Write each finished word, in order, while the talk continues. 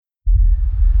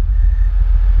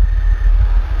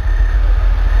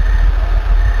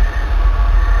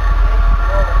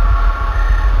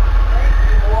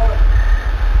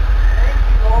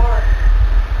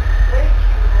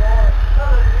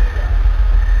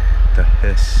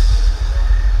Piss.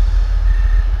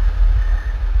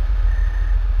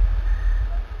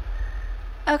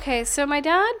 Okay, so my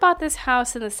dad bought this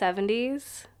house in the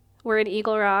 70s. We're in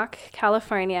Eagle Rock,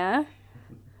 California.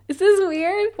 Is this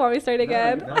weird? Want me to start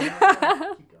again?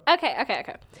 No. Okay,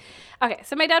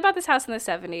 so my dad bought this house in the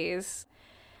 70s.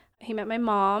 He met my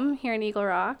mom here in Eagle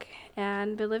Rock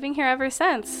and been living here ever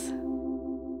since.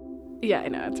 Yeah, I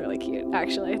know, it's really cute.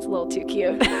 Actually, it's a little too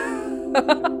cute.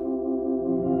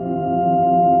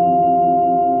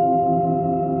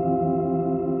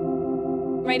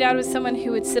 My dad was someone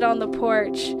who would sit on the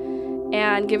porch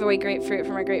and give away grapefruit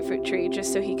from a grapefruit tree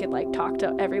just so he could talk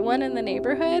to everyone in the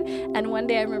neighborhood. And one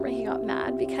day I remember he got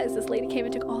mad because this lady came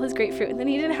and took all his grapefruit, and then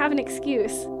he didn't have an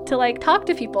excuse to talk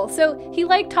to people. So he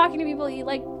liked talking to people. He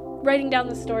liked writing down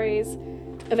the stories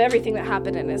of everything that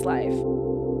happened in his life.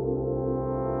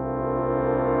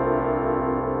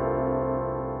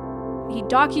 He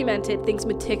documented things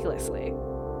meticulously,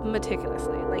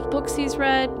 like books he's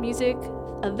read, music,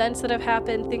 events that have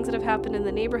happened, things that have happened in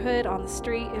the neighborhood, on the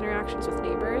street, interactions with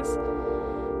neighbors.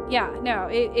 Yeah, no,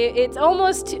 it's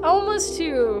almost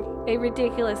to a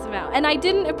ridiculous amount. And I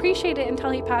didn't appreciate it until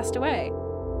he passed away.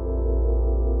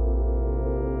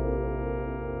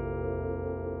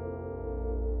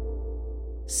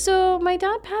 So my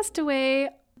dad passed away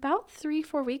about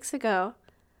 3-4 weeks ago.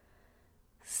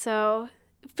 So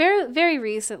very, very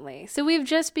recently. So we've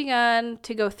just begun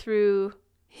to go through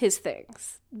his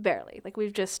things, barely.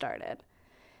 We've just started.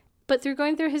 But through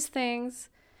going through his things,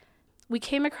 we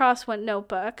came across one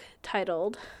notebook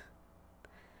titled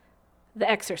The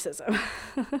Exorcism.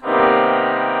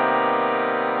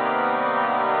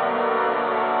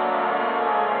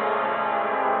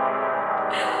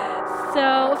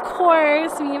 So, of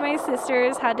course, me and my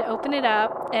sisters had to open it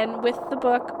up, and with the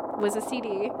book was a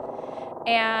CD.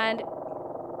 And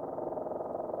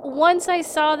once I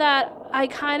saw that,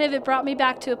 it brought me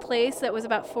back to a place that was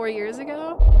about 4 years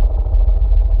ago.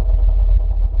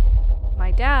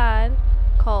 My dad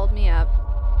called me up.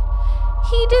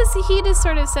 He just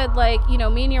sort of said, me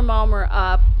and your mom were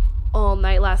up all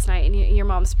night last night, and your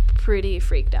mom's pretty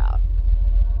freaked out.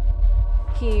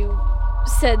 He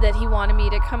said that he wanted me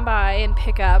to come by and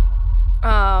pick up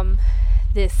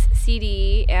this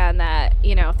CD, and that,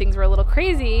 things were a little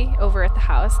crazy over at the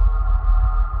house.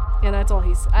 And that's all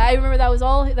I remember that was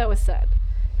all that was said.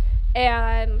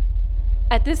 And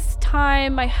at this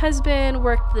time, my husband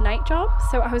worked the night job,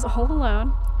 so I was all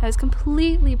alone. I was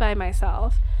completely by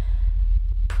myself.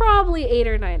 Probably 8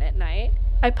 or 9 at night.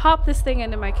 I popped this thing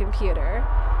into my computer.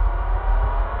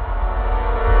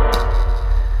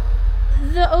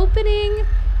 The opening,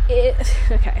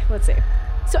 okay, let's see.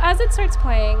 So as it starts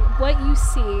playing, what you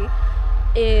see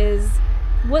is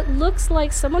what looks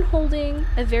like someone holding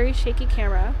a very shaky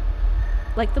camera,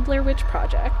 like the Blair Witch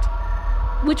Project,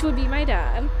 which would be my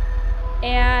dad,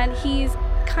 and he's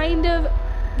kind of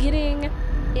getting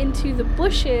into the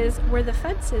bushes where the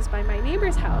fence is by my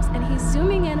neighbor's house, and he's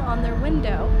zooming in on their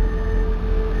window.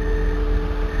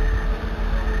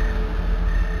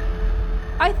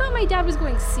 I thought my dad was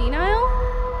going senile,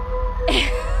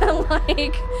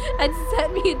 and had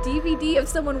sent me a DVD of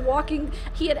someone walking.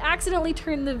 He had accidentally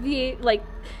turned turned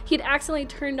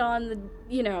on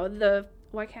the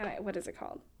what is it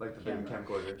called? Like the big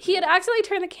camcorder. He had accidentally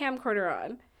turned the camcorder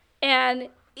on. And,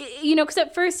 because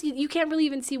at first you can't really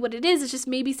even see what it is. It's just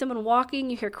maybe someone walking.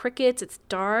 You hear crickets. It's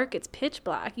dark. It's pitch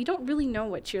black. You don't really know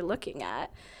what you're looking at.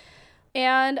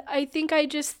 And I think I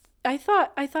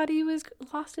thought he was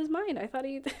lost his mind. I thought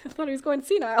he was going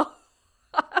senile.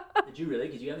 Did you really?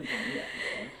 Because you haven't told me that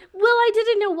before. Well, I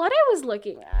didn't know what I was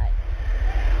looking at.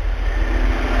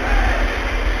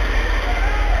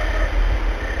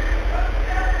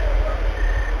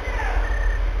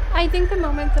 I think the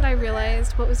moment that I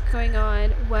realized what was going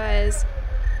on was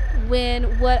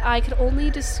when what I could only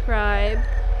describe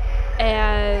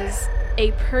as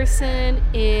a person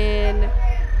in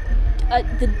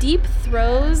the deep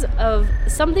throes of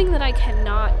something that I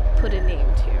cannot put a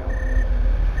name to.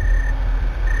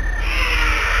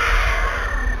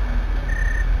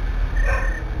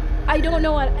 I don't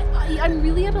know I'm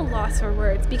really at a loss for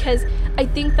words, because I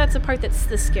think that's the part that's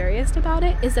the scariest about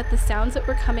it, is that the sounds that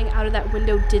were coming out of that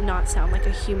window did not sound like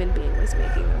a human being was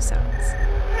making those sounds.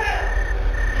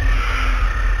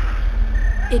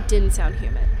 It didn't sound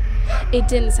human. It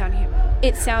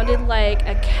sounded like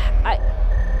a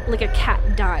cat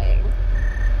dying.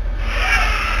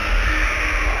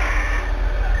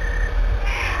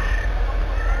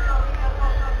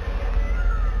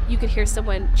 You could hear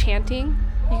someone chanting.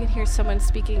 You could hear someone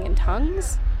speaking in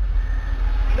tongues.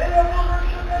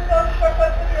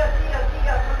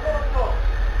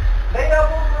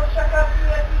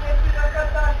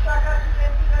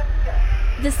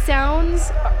 The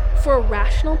sounds for a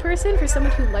rational person, for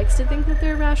someone who likes to think that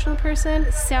they're a rational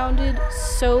person, sounded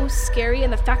so scary,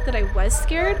 and the fact that I was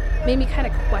scared made me kind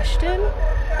of question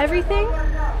everything.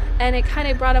 And it kind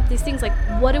of brought up these things like,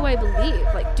 what do I believe?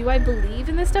 Like, do I believe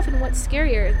in this stuff? And what's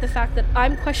scarier, the fact that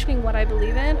I'm questioning what I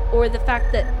believe in, or the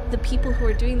fact that the people who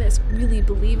are doing this really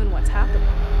believe in what's happening?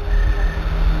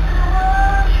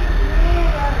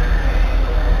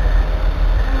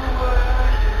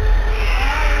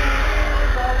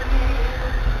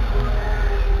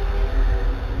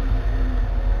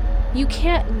 You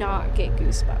can't not get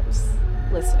goosebumps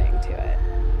listening to it.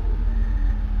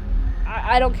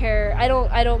 I don't care. I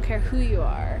don't care who you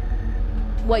are,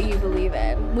 what you believe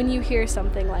in. When you hear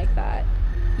something like that,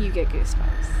 you get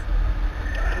goosebumps.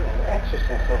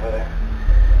 Exorcist over there.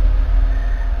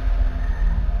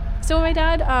 So my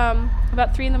dad,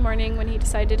 about 3 a.m, when he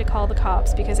decided to call the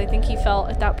cops, because I think he felt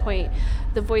at that point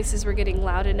the voices were getting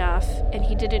loud enough, and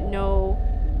he didn't know.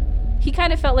 He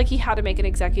kind of felt like he had to make an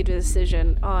executive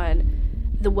decision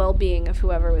on the well-being of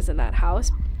whoever was in that house.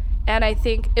 And I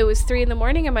think it was 3 a.m,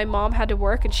 and my mom had to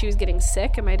work, and she was getting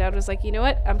sick, and my dad was like, you know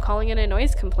what, I'm calling in a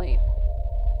noise complaint.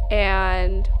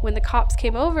 And when the cops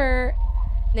came over,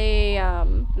 they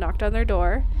knocked on their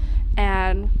door,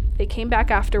 and they came back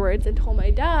afterwards and told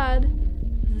my dad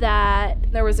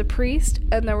that there was a priest,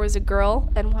 and there was a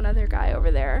girl, and one other guy over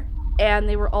there, and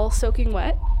they were all soaking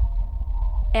wet.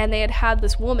 And they had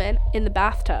this woman in the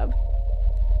bathtub,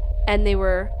 and they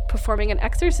were performing an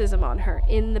exorcism on her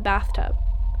in the bathtub.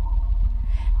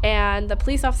 And the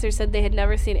police officer said they had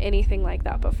never seen anything like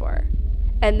that before.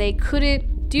 And they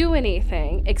couldn't do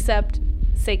anything except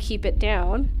say, keep it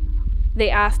down. They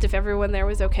asked if everyone there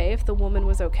was okay, if the woman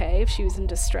was okay, if she was in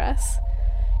distress.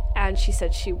 And she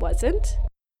said she wasn't.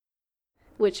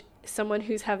 Which, someone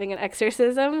who's having an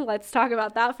exorcism, let's talk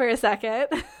about that for a second.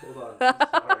 Hold on, I'm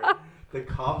sorry. The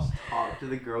cops talked to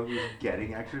the girl who was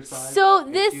getting exercised. So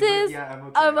this is, like, yeah,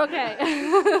 I'm okay.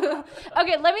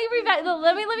 Okay, let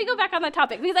me go back on that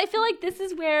topic, because I feel like this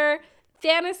is where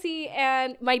fantasy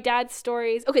and my dad's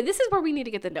stories. Okay, this is where we need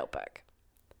to get the notebook.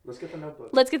 Let's get the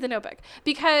notebook.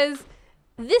 Because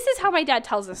this is how my dad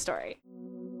tells the story.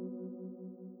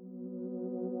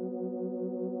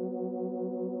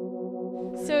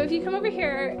 So if you come over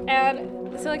here,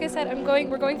 and so like I said,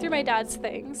 we're going through my dad's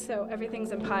things, so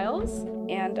everything's in piles,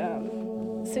 and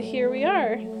so here we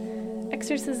are,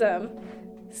 exorcism,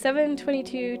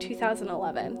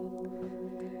 7/22/2011,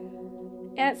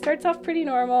 and it starts off pretty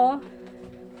normal,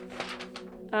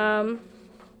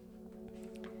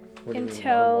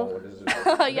 until,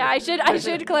 yeah, I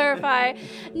should clarify,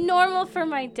 normal for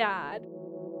my dad.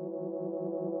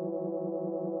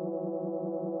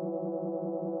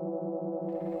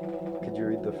 Could you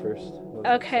read the first?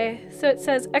 Okay, so it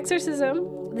says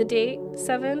exorcism, the date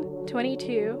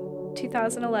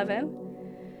 7/22/2011.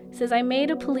 It says, I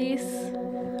made a police.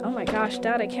 Oh my gosh,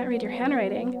 Dad, I can't read your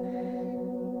handwriting.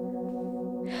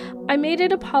 I made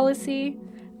it a policy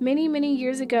many, many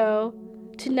years ago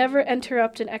to never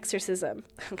interrupt an exorcism.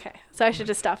 Okay, so I should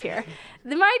just stop here.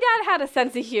 My dad had a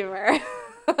sense of humor.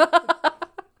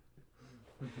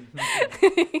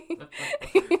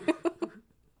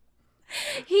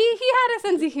 He had a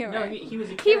sense of humor. No, he was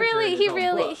a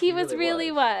character. He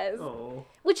really was. Oh.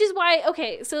 Which is why,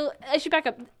 okay, so I should back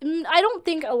up. I don't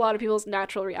think a lot of people's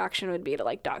natural reaction would be to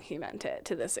like document it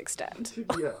to this extent.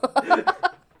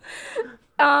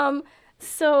 Yeah.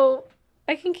 So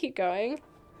I can keep going.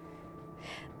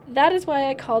 That is why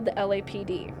I called the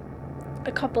LAPD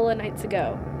a couple of nights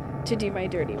ago to do my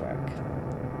dirty work.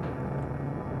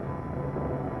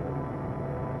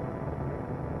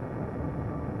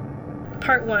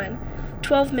 Part 1,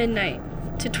 12 midnight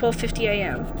to 12:50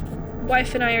 a.m.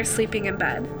 Wife and I are sleeping in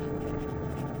bed.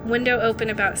 Window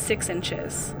open about 6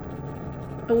 inches.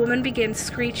 A woman begins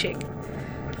screeching.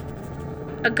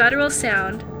 A guttural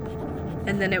sound,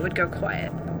 and then it would go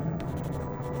quiet.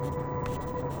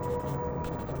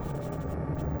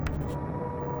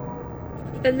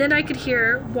 And then I could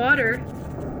hear water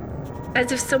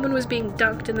as if someone was being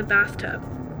dunked in the bathtub.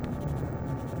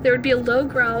 There would be a low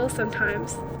growl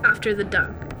sometimes after the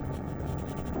dunk.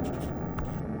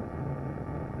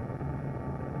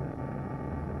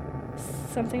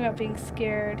 Something about being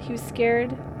scared. He was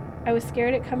scared. I was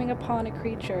scared at coming upon a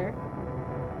creature.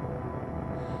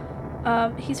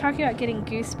 He's talking about getting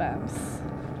goosebumps,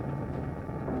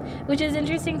 which is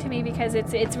interesting to me because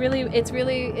it's weird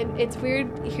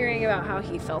hearing about how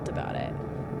he felt about it.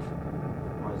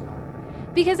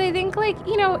 Because I think, like,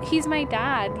 you know, he's my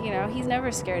dad, you know, he's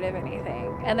never scared of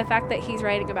anything. And the fact that he's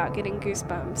writing about getting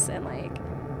goosebumps and, like,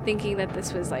 thinking that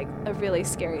this was, like, a really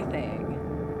scary thing.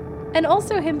 And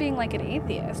also him being like an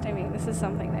atheist. I mean, this is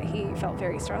something that he felt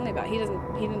very strongly about. He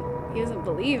doesn't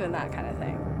believe in that kind of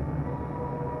thing.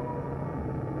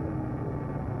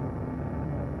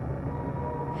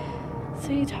 So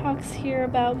he talks here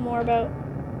more about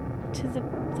to the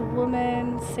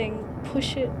woman saying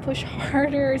push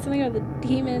harder, or something about the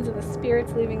demons and the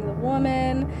spirits leaving the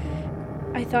woman.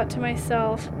 I thought to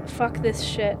myself, fuck this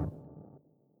shit.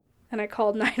 And I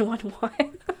called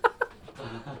 911.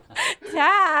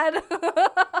 Dad!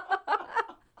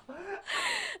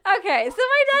 Okay, so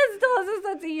my dad still has a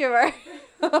sense of humor.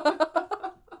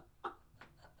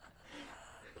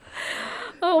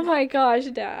 Oh my gosh,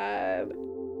 Dad.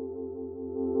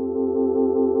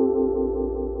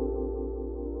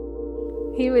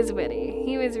 He was witty.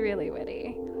 He was really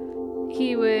witty.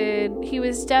 He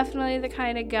was definitely the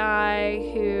kind of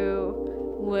guy who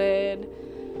would,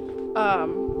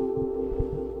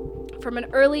 from an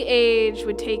early age,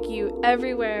 would take you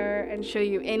everywhere and show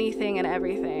you anything and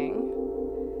everything.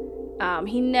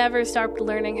 He never stopped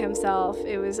learning himself.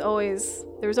 There was always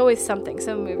something,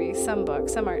 some movie, some book,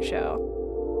 some art show.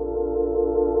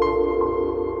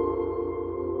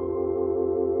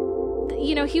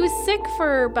 You know, he was sick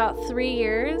for about 3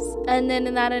 years, and then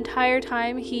in that entire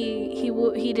time, he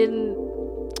didn't, I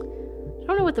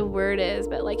don't know what the word is,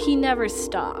 but like he never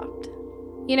stopped.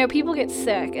 You know, people get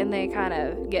sick and they kind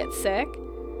of get sick.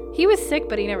 He was sick,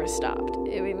 but he never stopped.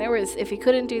 I mean, if he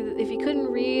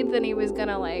couldn't read, then he was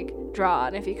gonna like draw,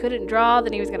 and if he couldn't draw,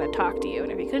 then he was gonna talk to you,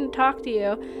 and if he couldn't talk to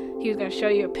you, he was gonna show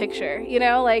you a picture. You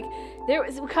know, like there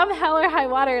was, come hell or high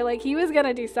water, like he was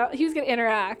gonna do something. He was gonna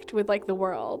interact with like the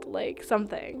world, like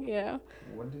something. You know.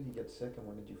 When did he get sick, and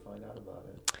when did you find out about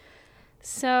it?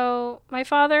 So my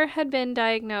father had been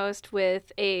diagnosed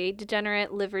with a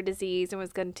degenerate liver disease and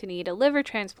was going to need a liver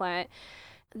transplant.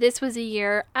 This was a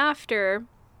year after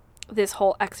this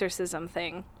whole exorcism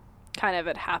thing kind of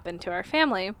had happened to our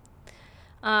family.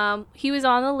 He was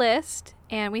on the list,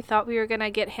 and we thought we were going to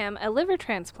get him a liver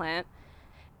transplant.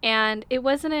 And it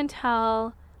wasn't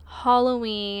until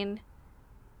Halloween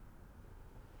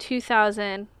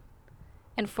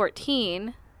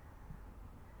 2014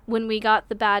 when we got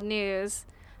the bad news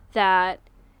that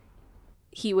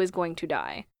he was going to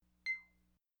die.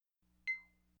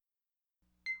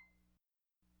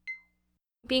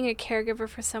 Being a caregiver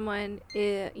for someone,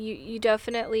 you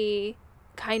definitely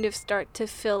kind of start to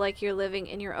feel like you're living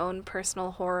in your own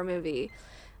personal horror movie.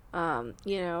 You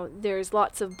know, there's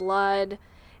lots of blood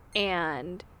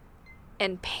and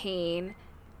pain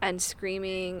and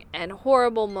screaming and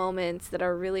horrible moments that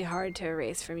are really hard to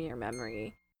erase from your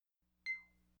memory.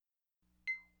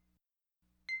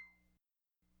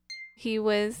 He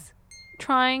was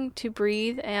trying to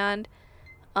breathe and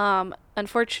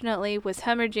unfortunately was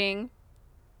hemorrhaging.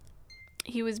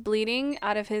 He was bleeding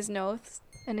out of his nose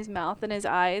and his mouth and his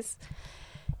eyes.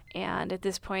 And at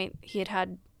this point, he had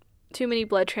had too many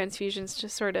blood transfusions to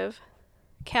sort of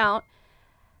count.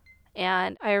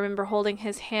 And I remember holding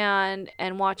his hand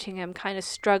and watching him kind of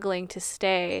struggling to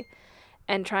stay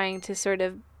and trying to sort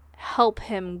of help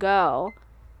him go.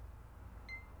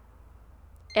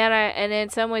 And in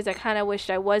some ways I kind of wished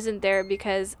I wasn't there,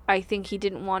 because I think he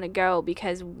didn't want to go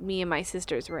because me and my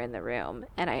sisters were in the room,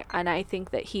 and I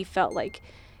think that he felt like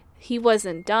he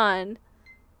wasn't done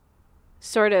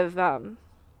sort of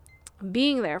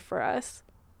being there for us.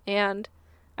 And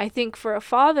I think for a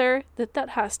father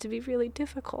that has to be really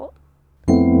difficult.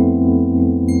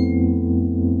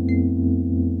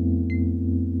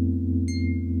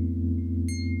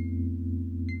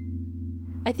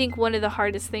 I think one of the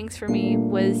hardest things for me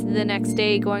was the next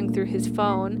day going through his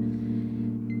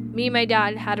phone. Me and my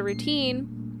dad had a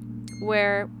routine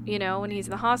where, you know, when he's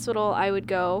in the hospital, I would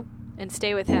go and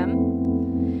stay with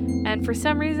him. And for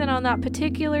some reason on that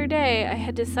particular day, I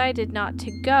had decided not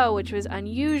to go, which was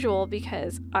unusual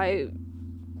because I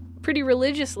pretty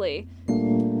religiously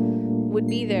would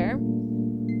be there.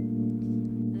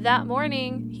 That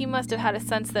morning, he must have had a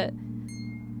sense that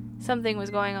something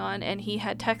was going on, and he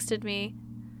had texted me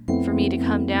for me to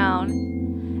come down.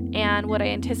 And what I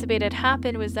anticipated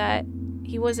happened was that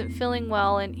he wasn't feeling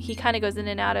well, and he kind of goes in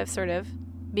and out of sort of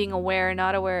being aware,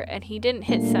 not aware, and he didn't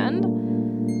hit send.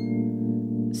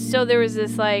 So there was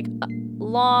this like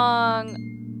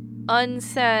long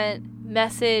unsent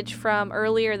message from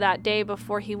earlier that day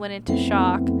before he went into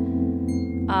shock,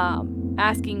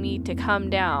 asking me to come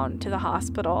down to the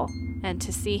hospital and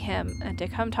to see him and to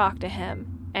come talk to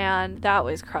him. And that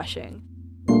was crushing.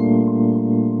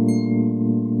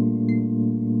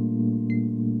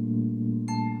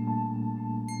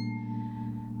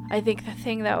 I think the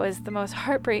thing that was the most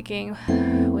heartbreaking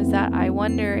was that I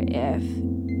wonder if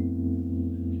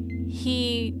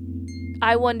he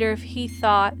I wonder if he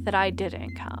thought that I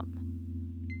didn't come.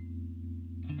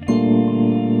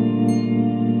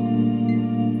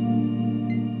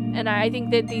 And I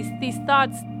think that these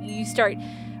thoughts, you start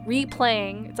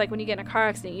replaying. It's like when you get in a car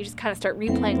accident, you just kind of start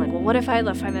replaying, like, well, what if I had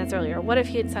left 5 minutes earlier? What if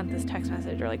he had sent this text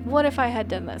message? Or like, what if I had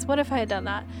done this? What if I had done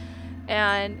that?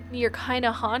 And you're kind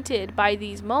of haunted by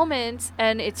these moments,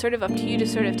 and it's sort of up to you to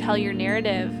sort of tell your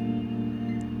narrative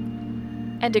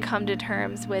and to come to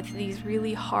terms with these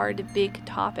really hard, big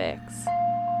topics.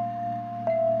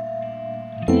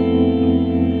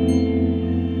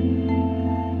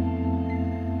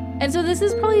 And so this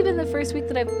has probably been the first week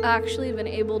that I've actually been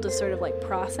able to sort of like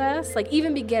process, like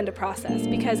even begin to process,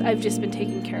 because I've just been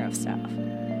taking care of stuff.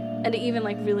 And to even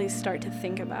like really start to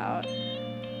think about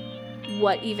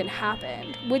what even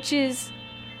happened, which is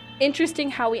interesting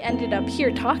how we ended up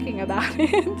here talking about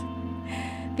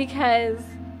it. Because,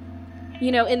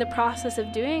 you know, in the process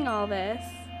of doing all this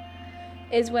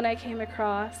is when I came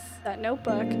across that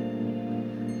notebook,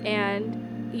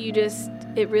 and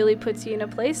it really puts you in a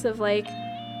place of like,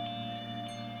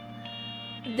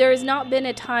 there has not been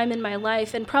a time in my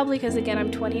life, and probably because, again,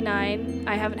 I'm 29,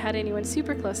 I haven't had anyone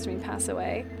super close to me pass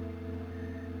away.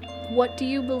 What do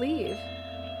you believe?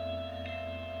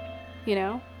 You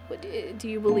know, do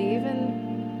you believe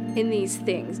in these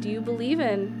things? Do you believe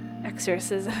in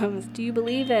exorcisms? Do you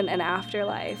believe in an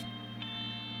afterlife?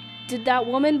 Did that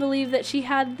woman believe that she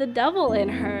had the devil in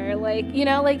her? Like, you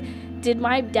know, like, did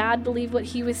my dad believe what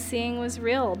he was seeing was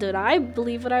real? Did I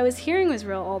believe what I was hearing was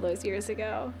real all those years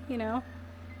ago, you know?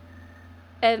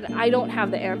 And I don't have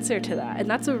the answer to that. And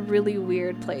that's a really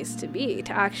weird place to be,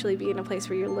 to actually be in a place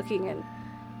where you're looking and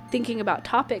thinking about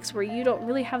topics where you don't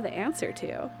really have the answer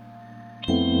to.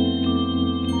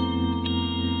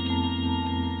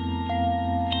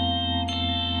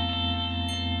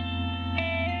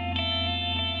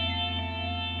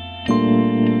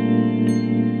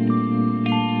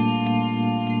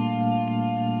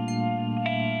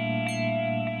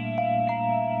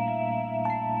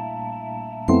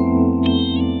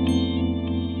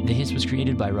 The Hiss was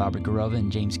created by Robert Garova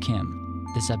and James Kim.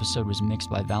 This episode was mixed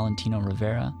by Valentino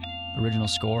Rivera. Original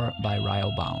score by Ryo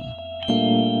Baum.